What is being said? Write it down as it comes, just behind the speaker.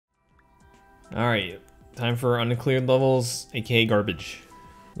Alright, time for uncleared levels, aka garbage.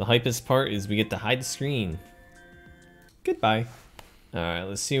 The hypest part is we get to hide the screen. Goodbye. Alright,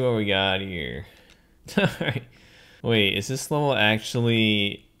 let's see what we got here. Alright. Wait, is this level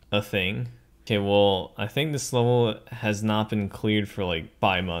actually a thing? Okay, well, I think this level has not been cleared for like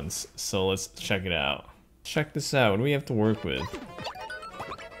 5 months, so let's check it out. Check this out, what do we have to work with?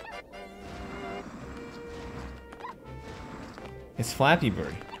 It's Flappy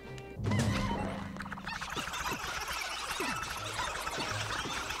Bird.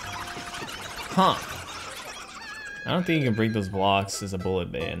 Huh. I don't think you can break those blocks as a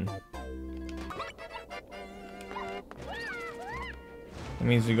bullet ban. That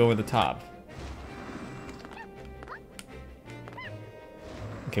means we go over the top.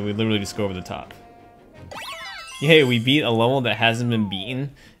 Okay, we literally just go over the top. Yay, we beat a level that hasn't been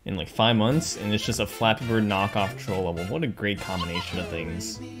beaten in like 5 months, and it's just a Flappy Bird knockoff troll level. What a great combination of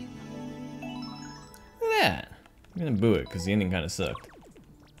things. Look at that. I'm gonna boo it, because the ending kind of sucked.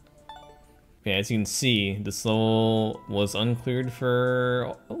 Okay, as you can see, this level was uncleared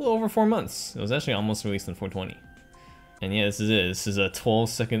for a little over 4 months. It was actually almost released in 420. And yeah, this is it. This is a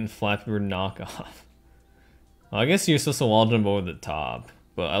 12-second Flappy Bird knockoff. Well, I guess you're supposed to wall jump over the top,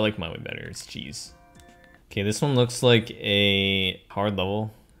 but I like my way better. It's cheese. Okay, this one looks like a hard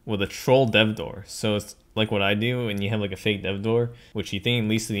level with a troll dev door. So it's like what I do when you have like a fake dev door, which you think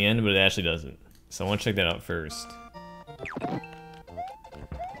leads to the end, but it actually doesn't. So I want to check that out first.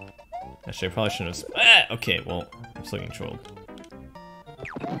 Actually, I probably shouldn't have. Ah! Okay, well, I'm still getting trolled.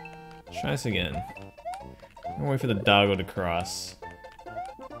 Let's try this again. I'm gonna wait for the doggo to cross.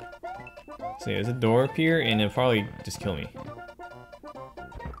 So yeah, there's a door up here, and it'll probably just kill me.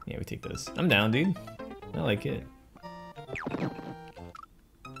 Yeah, we take this. I'm down, dude. I like it.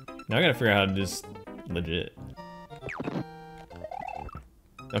 Now I gotta figure out how to just legit.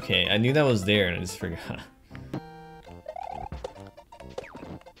 Okay, I knew that was there, and I just forgot.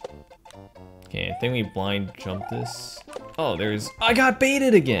 Okay, I think we blind jump this. Oh, there's. I got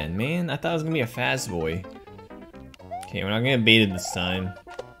baited again, man. I thought it was gonna be a fast boy. Okay, we're not gonna get baited this time.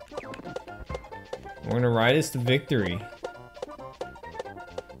 We're gonna ride this to victory.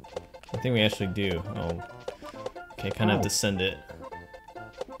 I think we actually do. Oh. Okay, kind of have to send it.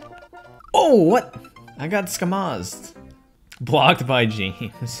 Oh, what? I got skamazed. Blocked by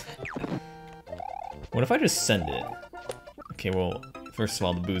James. What if I just send it? Okay, well, first of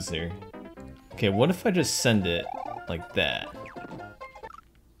all, the boo's there. Okay, what if I just send it like that?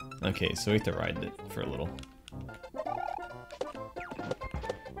 Okay, so we have to ride it for a little.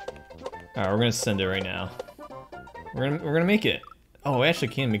 Alright, we're gonna send it right now. We're gonna make it. Oh, we actually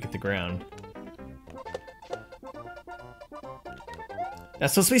can make it to ground.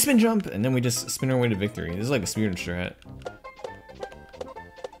 That's supposed to be spin jump, and then we just spin our way to victory. This is like a spear and strat.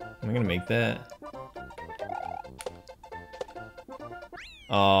 Am I gonna make that?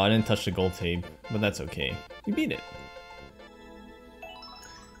 Oh, I didn't touch the gold tape, but that's okay. We beat it.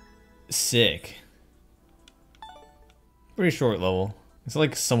 Sick. Pretty short level. It's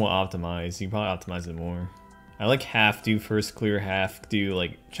like somewhat optimized. You can probably optimize it more. I like half do first clear, half do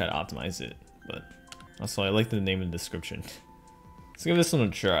like try to optimize it. But also I like the name and description. Let's give this one a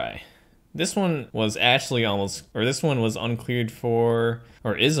try. This one was actually this one was uncleared for,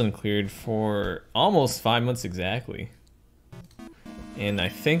 or is uncleared for almost 5 months exactly. And I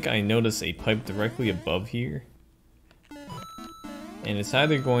think I noticed a pipe directly above here. And it's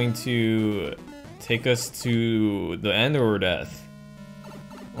either going to take us to the end or death.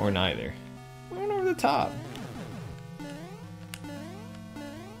 Or neither. We're going over the top.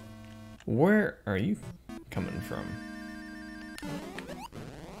 Where are you coming from?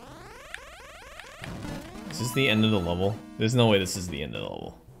 Is this the end of the level? There's no way this is the end of the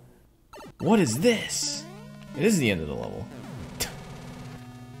level. What is this? It is the end of the level.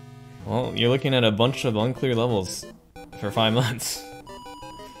 Well, you're looking at a bunch of unclear levels for 5 months.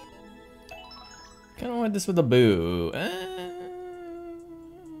 Kinda want this with a boo. Yeah,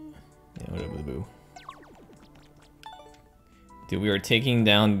 whatever the boo. Dude, we are taking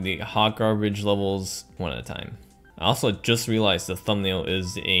down the hot garbage levels one at a time. I also just realized the thumbnail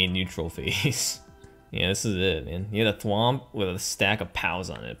is a neutral face. Yeah, this is it, man. You had a thwomp with a stack of POWs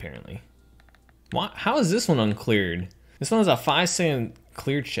on it, apparently. What? How is this one uncleared? This one has a 5-second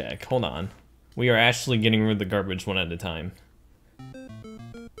clear check. Hold on. We are actually getting rid of the garbage one at a time.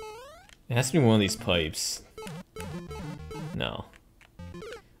 It has to be one of these pipes. No.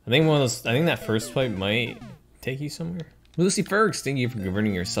 I think that first pipe might take you somewhere. Lucy Fergs, thank you for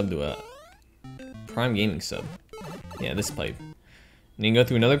converting your sub to a Prime Gaming sub. Yeah, this pipe. And you can go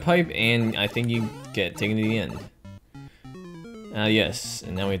through another pipe, and I think you get taken to the end. Yes,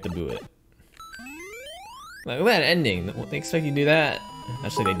 and now we have to boo it. Like, look at that ending. They expect you to do that.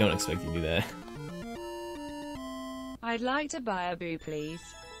 Actually, they don't expect you to do that. I'd like to buy a boo, please.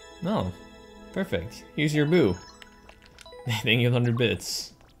 No. Perfect. Here's your boo. Thank you, 100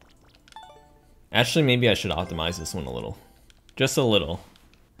 bits. Actually, maybe I should optimize this one a little. Just a little.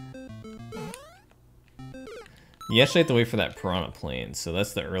 You actually have to wait for that piranha plane, so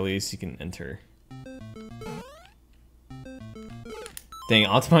that's the earliest you can enter. Dang,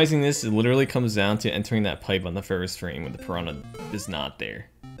 optimizing this, it literally comes down to entering that pipe on the first frame when the piranha is not there.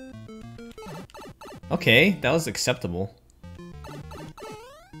 Okay, that was acceptable.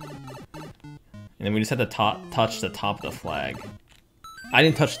 And then we just had to touch the top of the flag. I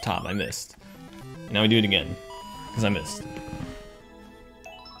didn't touch the top, I missed. And now we do it again, because I missed.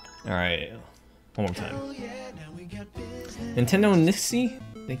 Alright, one more time. Nintendo Nixie,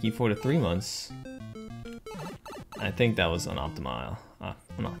 thank you for the 3 months. I think that was unoptimized.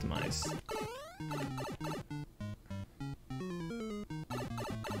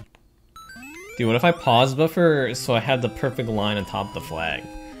 Dude, what if I pause buffer so I had the perfect line on top of the flag?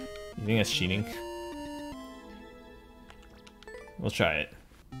 You think that's cheating? We'll try it.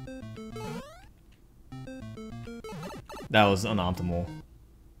 That was unoptimal.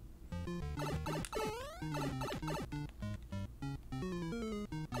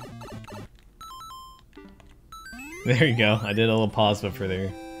 There you go. I did a little pause buffer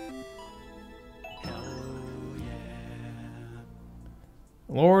there.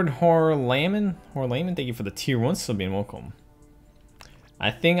 Lord Horlaman, thank you for the tier 1 sub and welcome.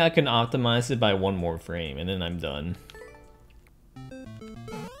 I think I can optimize it by 1 more frame and then I'm done.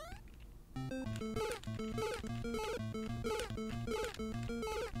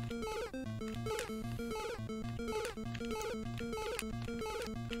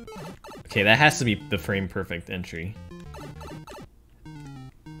 Okay, that has to be the frame perfect entry.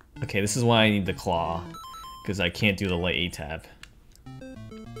 Okay, this is why I need the claw, because I can't do the light A tap.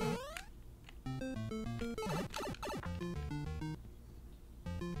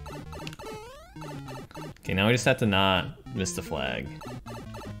 Okay, now we just have to not miss the flag.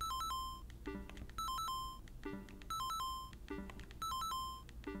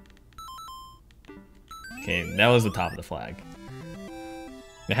 Okay, that was the top of the flag.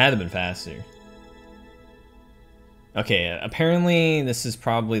 It had to have been faster. Okay, apparently this is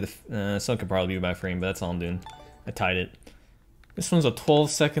probably the... some could probably be by frame, but that's all I'm doing. I tied it. This one's a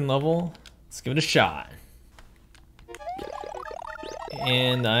 12-second level. Let's give it a shot.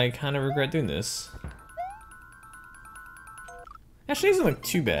 And I kind of regret doing this. Actually, it doesn't look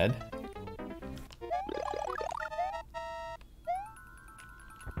too bad.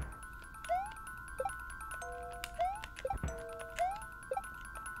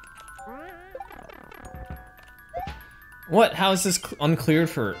 What? How is this uncleared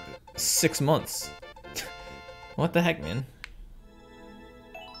for 6 months? What the heck, man?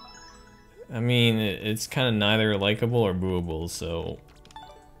 I mean, it's kind of neither likable or booable, so...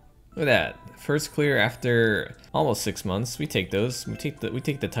 Look at that. First clear after almost 6 months. We take those. We take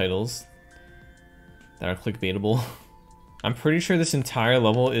the titles that are clickbaitable. I'm pretty sure this entire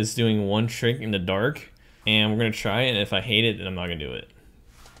level is doing one trick in the dark, and we're gonna try it, and if I hate it, then I'm not gonna do it.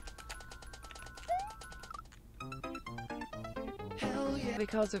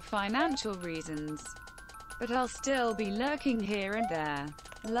 Because of financial reasons. But I'll still be lurking here and there.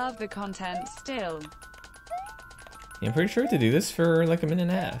 Love the content still. Yeah, I'm pretty sure to do this for like a minute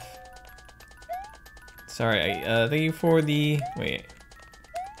and a half. Sorry, thank you for the... Wait.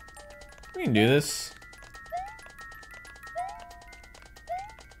 We can do this.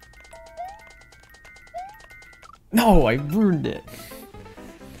 No, I ruined it.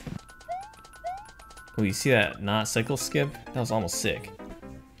 Oh, you see that not cycle skip? That was almost sick.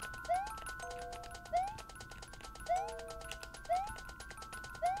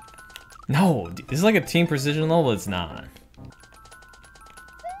 No, this is like a team precision level, it's not.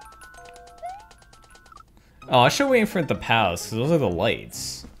 Oh, I should wait for it to pause, because those are the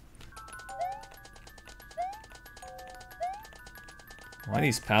lights. Why are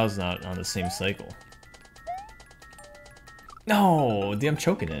these pals not on the same cycle? No, dude, I'm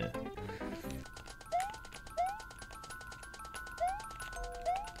choking it.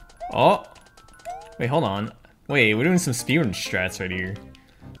 Oh! Wait, hold on. Wait, we're doing some speedrun strats right here.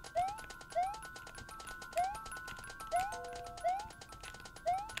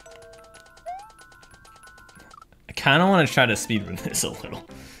 I kinda wanna try to speedrun this a little.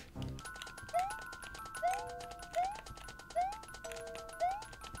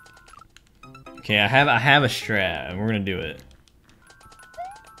 Okay, I have a strat, and we're gonna do it.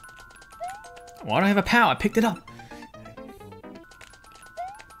 Why do I have a POW? I picked it up!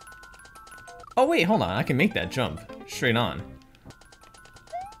 Oh wait, hold on. I can make that jump straight on.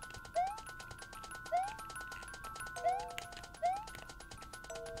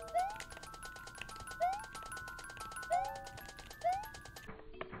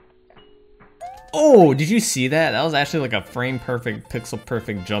 Oh, did you see that? That was actually like a frame perfect, pixel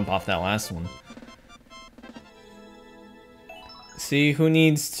perfect jump off that last one. See, who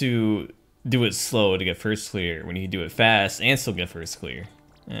needs to do it slow to get first clear when you can do it fast and still get first clear?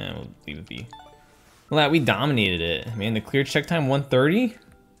 We'll leave it be. Look at that, we dominated it. Man, the clear check time 130? Look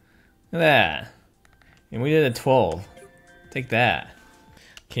at that. And we did it at 12. Take that.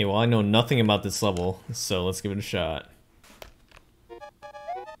 Okay, well I know nothing about this level, so let's give it a shot.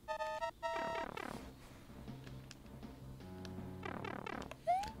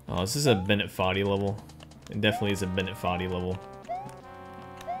 Oh, this is a Bennett Foddy level. It definitely is a Bennett Foddy level.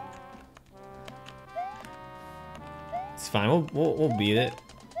 It's fine, we'll beat it.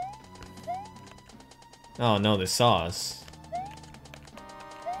 Oh no, they saw us.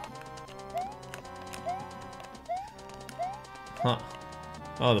 Huh.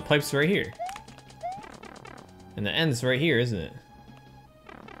 Oh, the pipe's right here. And the end's right here, isn't it?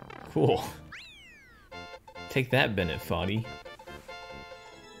 Cool. Take that, Bennett Foddy.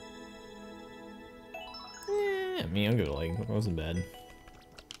 I mean, I'll give it a like. It wasn't bad.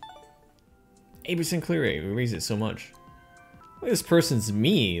 8% clear rate. We raised it so much. Look, this person's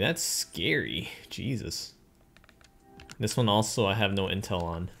me. That's scary. Jesus. This one also I have no intel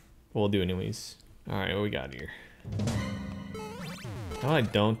on. But we'll do anyways. Alright, what we got here? Oh, I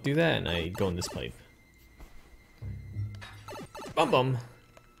don't do that and I go in this pipe. Bum bum.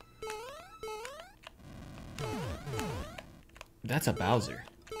 That's a Bowser.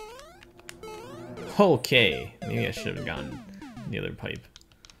 Okay, maybe I should have gone the other pipe.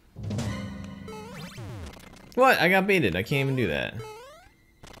 What? I got baited. I can't even do that.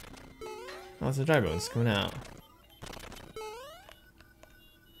 Oh, it's the dry bones coming out.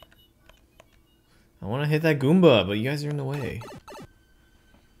 I want to hit that Goomba, but you guys are in the way.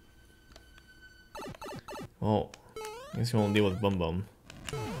 Well, I guess we won't deal with Bum Bum.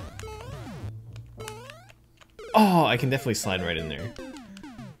 Oh, I can definitely slide right in there.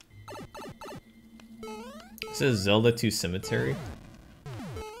 It says Zelda 2 Cemetery.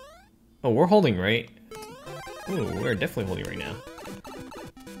 Oh, we're holding right. Ooh, we're definitely holding right now.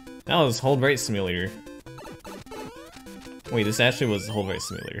 That was Hold Right Simulator. Wait, this actually was Hold Right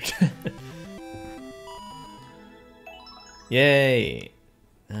Simulator. Yay!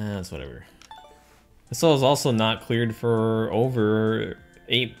 That's whatever. This level is also not cleared for over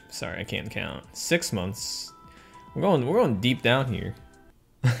 6 months. We're going deep down here.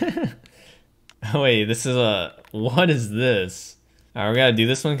 Oh wait, this is a... What is this? Alright, we gotta do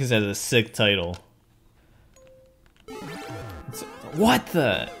this one because it has a sick title. What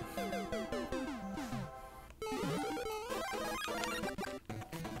the?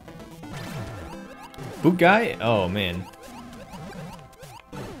 Boot guy? Oh man.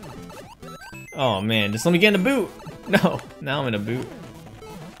 Oh man, just let me get in a boot! No, now I'm in a boot.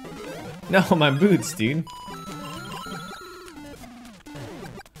 No, my boots, dude.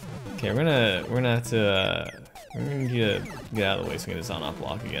 Okay, we're gonna have to we're gonna need to get out of the way so we can get this on-off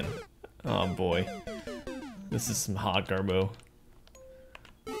block again. Oh boy. This is some hot garbo.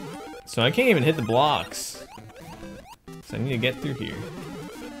 So I can't even hit the blocks. So I need to get through here.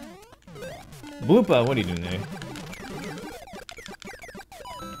 Bloopa, what are you doing there?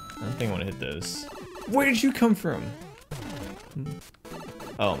 I don't think I want to hit those. Where did you come from?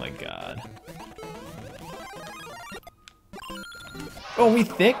 Oh my god. Oh, we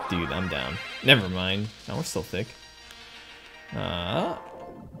thick? Dude, I'm down. Never mind. No, we're still thick. Alright,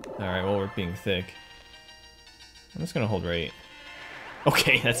 well, we're being thick. I'm just gonna hold right.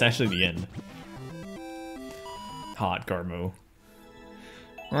 Okay, that's actually the end. Hot Garbo.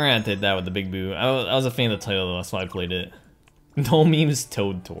 We're gonna have to hit that with the big boo. I was a fan of the title though, that's why I played it. No memes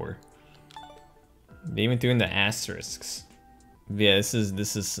Toad Tour. They even threw in the asterisks. Yeah, this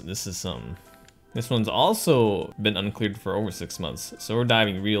is something. This one's also been uncleared for over 6 months, so we're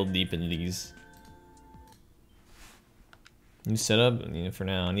diving real deep into these. New setup, I mean, for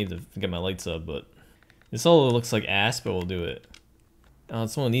now, I need to get my lights up, but this all looks like ass, but we'll do it. Oh,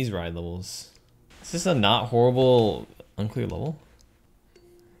 it's one of these ride levels. Is this a not horrible unclear level?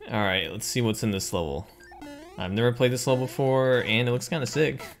 Alright, let's see what's in this level. I've never played this level before, and it looks kind of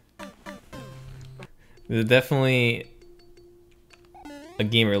sick. This is definitely a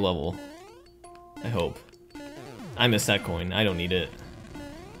gamer level. I hope. I missed that coin. I don't need it.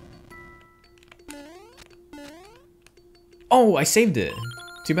 Oh, I saved it.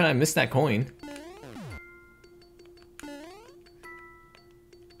 Too bad I missed that coin.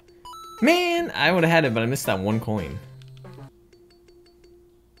 Man, I would have had it, but I missed that one coin.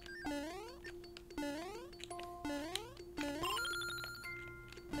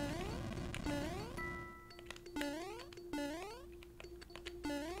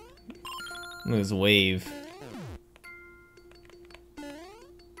 Look at this wave.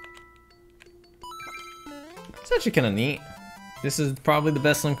 It's actually kind of neat. This is probably the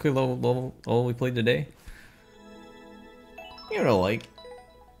best unclear level we played today. You know, like.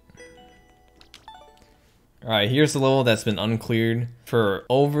 Alright, here's the level that's been uncleared for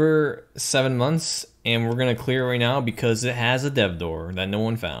over 7 months, and we're gonna clear it right now because it has a dev door that no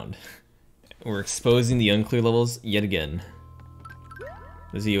one found. We're exposing the unclear levels yet again.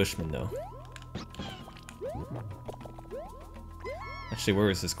 There's a Yoshman though. Actually,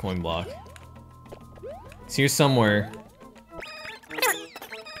 where is this coin block? It's here somewhere.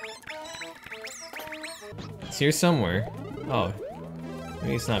 It's here somewhere. Oh,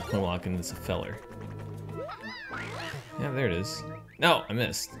 maybe it's not coin block and it's a feller. Yeah, there it is. No, I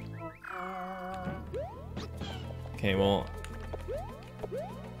missed. Okay, well,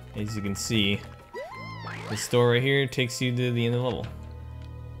 as you can see, this door right here takes you to the end of the level.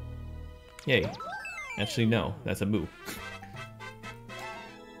 Yay. Actually, no, that's a boo.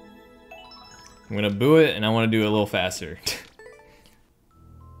 I'm gonna boo it, and I want to do it a little faster.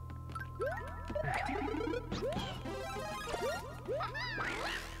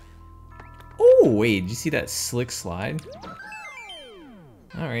 Oh, wait, did you see that slick slide?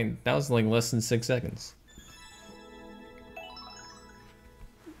 Alright, that was like less than 6 seconds.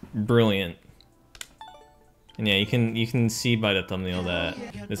 Brilliant. And yeah, you can see by the thumbnail that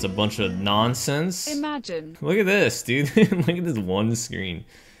it's a bunch of nonsense. Imagine. Look at this, dude. Look at this one screen.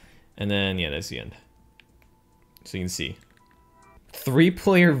 And then, yeah, that's the end. So you can see.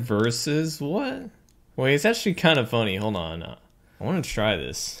 3-player versus? What? Wait, it's actually kind of funny. Hold on. I want to try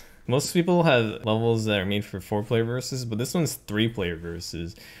this. Most people have levels that are made for 4-player versus, but this one's 3-player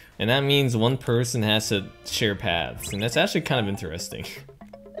versus. And that means one person has to share paths. And that's actually kind of interesting.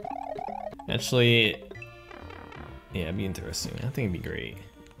 Actually, yeah, it'd be interesting. I think it'd be great.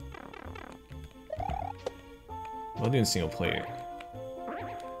 We'll do a single player.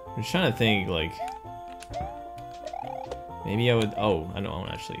 I'm just trying to think, like, maybe I would. Oh, I know.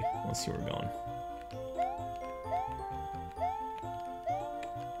 Actually, let's see where we're going.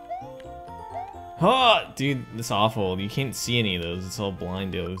 Oh, dude, this awful. You can't see any of those. It's all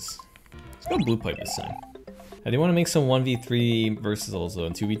blindos. Let's go blue pipe this time. I do want to make some 1v3 versus also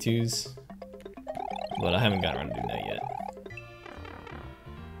and 2v2s, but I haven't gotten around to doing that yet.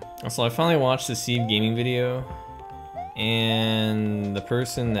 Also, I finally watched the Steve gaming video, and the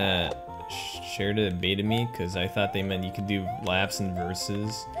person that shared it baited me because I thought they meant you could do laps and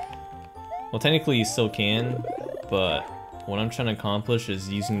versus. Well, technically you still can, but what I'm trying to accomplish is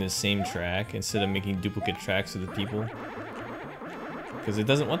using the same track instead of making duplicate tracks of the people. Because it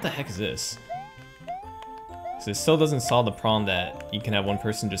doesn't. What the heck is this? So it still doesn't solve the problem that you can have one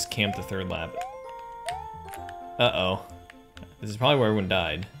person just camp the 3rd lap. Uh-oh. This is probably where everyone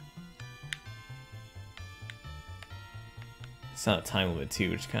died. It's not a time limit too,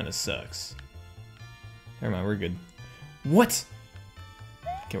 which kind of sucks. Never mind, we're good. What?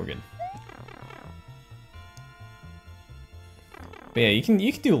 Okay, we're good. But yeah, you can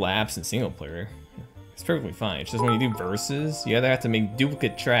do laps in single player. It's perfectly fine. It's just when you do versus, you either have to make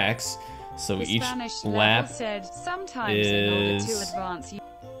duplicate tracks, so The each Spanish lap said, sometimes in order to advance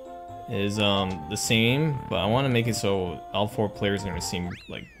is the same, but I want to make it so all 4 players are in the same,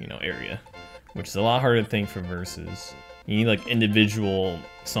 like, you know, area, which is a lot harder to think for versus. You need like individual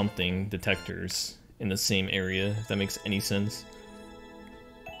something detectors in the same area, if that makes any sense.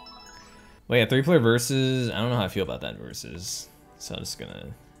 But yeah, 3-player versus, I don't know how I feel about that versus, so I'm just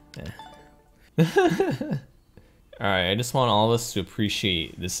gonna, Alright, I just want all of us to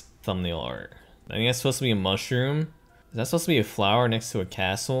appreciate this thumbnail art. I think that's supposed to be a mushroom. Is that supposed to be a flower next to a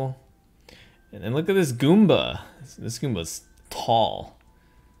castle? And then look at this Goomba. This Goomba's tall.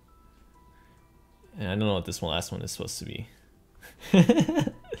 And I don't know what this last one is supposed to be.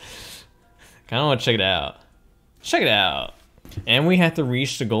 Kinda wanna check it out. Check it out! And we have to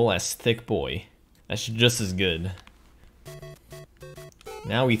reach the goal as Thick Boy. That's just as good.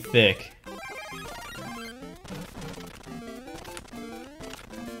 Now we thick.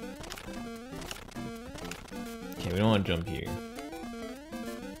 Okay, we don't want to jump here.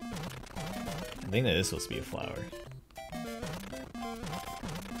 I think that is supposed to be a flower.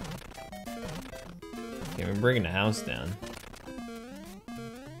 Okay, we're bringing the house down.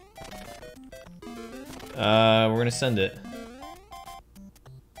 We're gonna send it.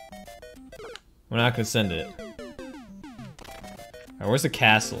 We're not gonna send it. Alright, where's the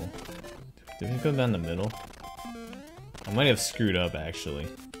castle? Did we go down the middle? I might have screwed up actually.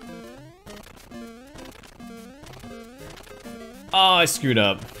 Oh, I screwed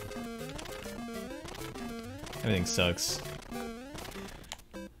up. Everything sucks.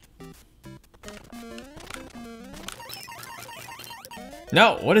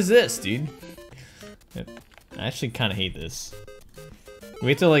 No, what is this, dude? I actually kind of hate this. We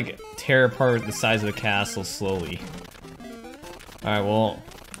have to like tear apart the size of the castle slowly. Alright, well,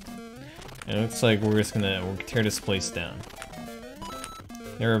 it looks like we're just gonna tear this place down.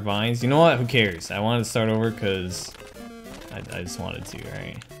 There are vines. You know what? Who cares? I wanted to start over because I just wanted to,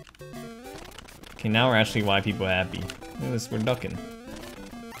 right? Okay, now we're actually why people happy. Look at this, we're ducking.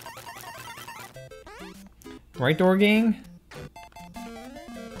 Right door, gang?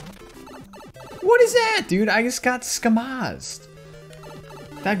 What is that, dude? I just got skamazed.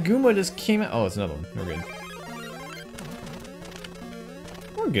 That Goomba just came out. Oh, it's another one. We're good.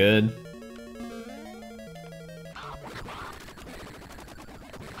 We're good.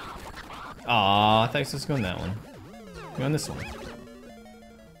 Aw, I thought you were supposed to go in that one. Go on this one.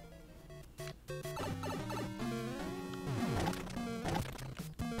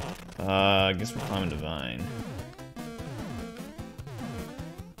 I guess we're climbing the vine.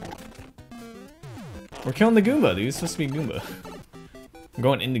 We're killing the Goomba, dude. It's supposed to be Goomba. I'm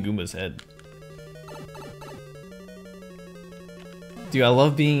going into Goomba's head. Dude, I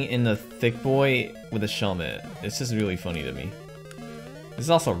love being in the thick boy with a helmet. It's just really funny to me. This is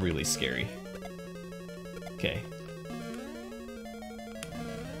also really scary. Okay.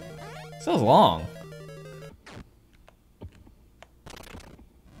 This was long.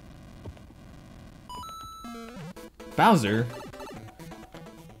 Bowser?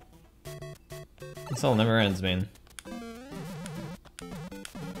 This all never ends, man.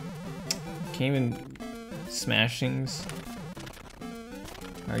 Can't even smash things.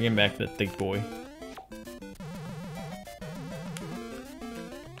 Alright, getting back to the thick boy.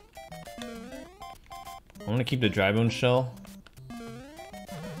 I want to keep the dry bone shell.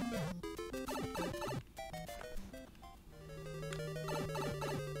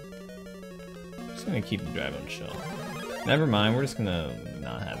 Just gonna keep the dry bone shell. Never mind, we're just gonna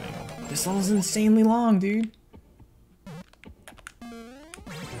not have any. This level's insanely long, dude.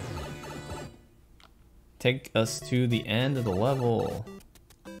 Take us to the end of the level.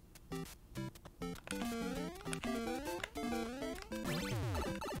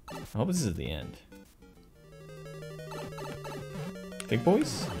 I hope this is the end. Big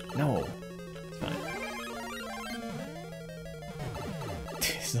boys? No. It's fine.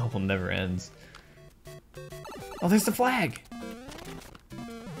 This level never ends. Oh, there's the flag!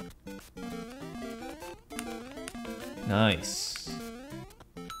 Nice.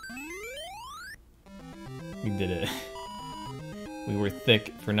 We did it. We were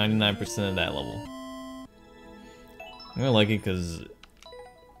thick for 99% of that level. I'm gonna like it because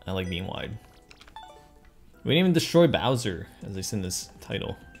I like being wide. We didn't even destroy Bowser, as they said in this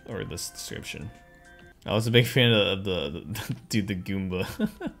title, or this description. I was a big fan of the dude, the Goomba.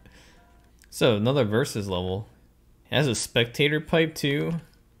 So, another versus level. It has a spectator pipe too.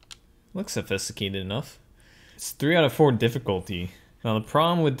 Looks sophisticated enough. It's 3 out of 4 difficulty. Now the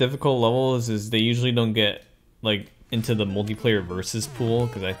problem with difficult levels is they usually don't get like into the multiplayer versus pool,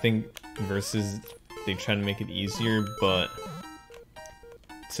 because I think versus they try to make it easier, but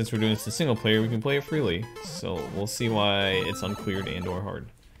since we're doing this in single player, we can play it freely. So we'll see why it's uncleared and or hard.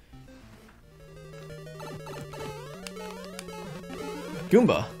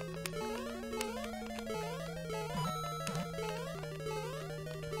 Goomba!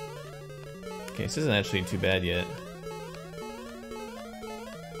 Okay, this isn't actually too bad yet.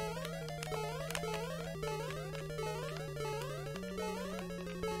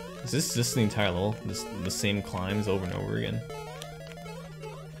 Is this just the entire level? Just the same climbs over and over again?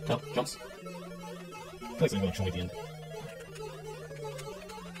 Oh, jumps. Please let me control at the end.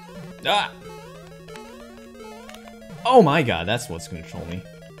 Ah! Oh my god, that's what's gonna control me.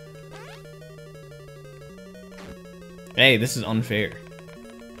 Hey, this is unfair.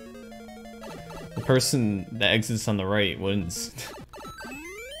 The person that exits on the right wins.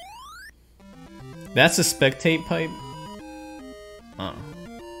 That's a spectate pipe? Oh.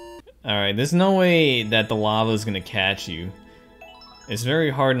 Alright, there's no way that the lava is gonna catch you. It's very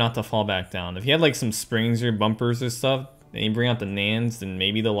hard not to fall back down. If you had like some springs or bumpers or stuff, and you bring out the nans, then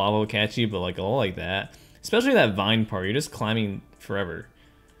maybe the lava will catch you, but like all like that. Especially that vine part, you're just climbing forever.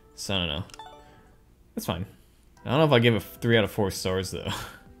 So I don't know. That's fine. I don't know if I give it 3 out of 4 stars though.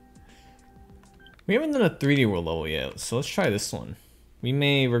 We haven't done a 3D world level yet, so let's try this one. We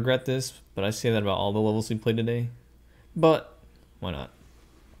may regret this, but I say that about all the levels we played today. But, why not?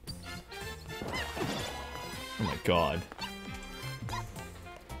 Oh my god.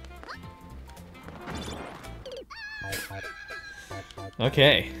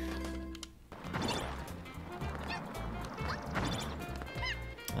 Okay.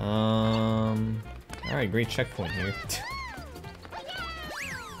 Alright, great checkpoint here.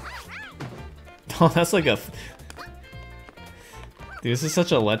 Oh, that's like a... Dude, this is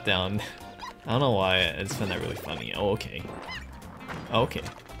such a letdown. I don't know why, I just found that really funny. Oh, okay. Okay.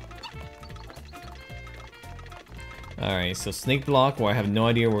 Alright, so snake block where I have no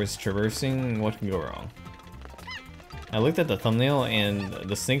idea where it's traversing. What can go wrong? I looked at the thumbnail and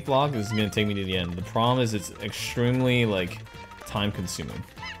the snake block is gonna take me to the end. The problem is it's extremely, like, time consuming.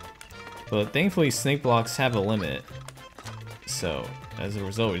 But thankfully snake blocks have a limit. So, as a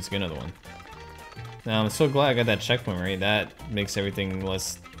result, we just get another one. Now, I'm so glad I got that checkpoint right. That makes everything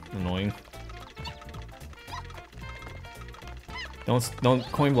less annoying. Don't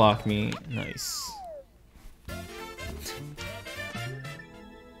coin block me. Nice.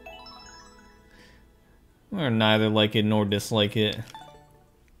 Or neither like it nor dislike it.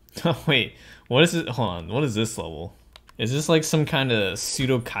 Oh wait, what is it? Hold on, what is this level? Is this like some kind of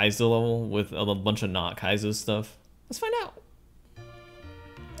pseudo Kaizo level with a bunch of not Kaizo stuff? Let's find out.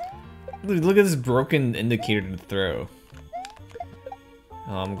 Look at this broken indicator to throw.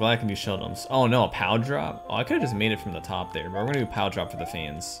 Oh, I'm glad I can do shell dumps. Oh no, a POW drop? Oh, I could have just made it from the top there, but we're gonna do a POW drop for the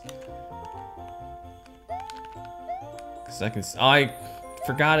fans. Cause I can. Oh, I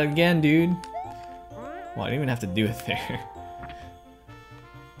forgot it again, dude. Well, I didn't even have to do it there.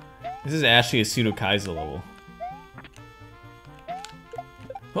 This is actually a pseudo Kaizo level.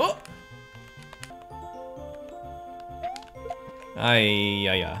 Oh!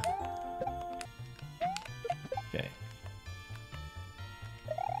 Yeah. Okay.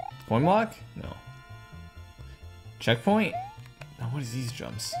 Coin block? No. Checkpoint? Oh, what is these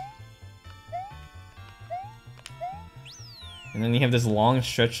jumps? And then you have this long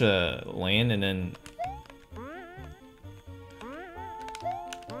stretch of land, and then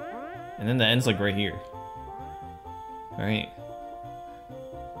the end's like right here. Alright.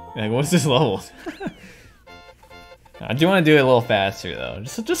 Like, what's this level? I do want to do it a little faster though,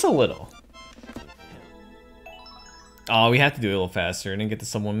 just a little. Oh, we have to do it a little faster. I didn't get to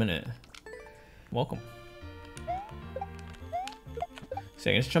sub 1 minute. Welcome. So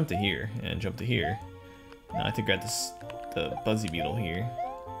I can just jump to here and jump to here. Now I have to grab the Buzzy Beetle here.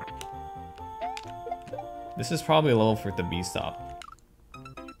 This is probably a level for the B stop.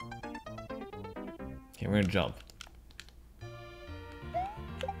 Okay, we're gonna jump.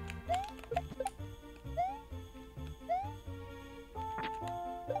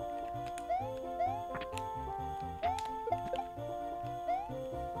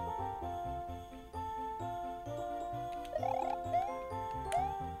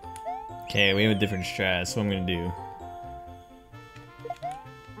 Okay, we have a different strat. That's what I'm gonna do.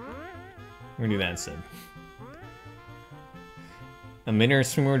 We're gonna do that instead. A mid-air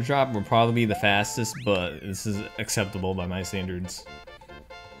swimmer drop will probably be the fastest, but this is acceptable by my standards.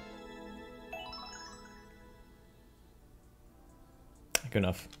 Good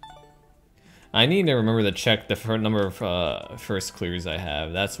enough. I need to remember to check the number of first clears I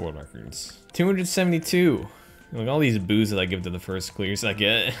have. That's world records. 272. Look, all these boos that I give to the first clears I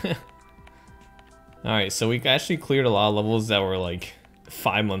get. Alright, so we actually cleared a lot of levels that were like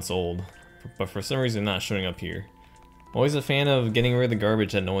 5 months old, but for some reason not showing up here. Always a fan of getting rid of the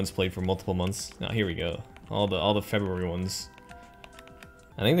garbage that no one's played for multiple months. Now here we go. All the February ones.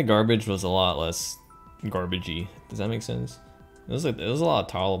 I think the garbage was a lot less garbagey. Does that make sense? It was a lot of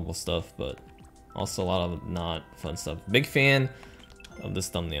tolerable stuff, but also a lot of not fun stuff. Big fan of this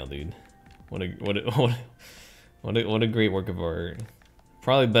thumbnail, dude. What a great work of art.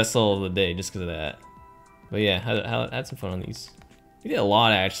 Probably best level of the day just because of that. But yeah, had some fun on these. We did a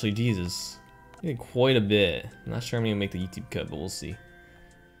lot actually, Jesus. We did quite a bit. I'm not sure I'm gonna make the YouTube cut, but we'll see.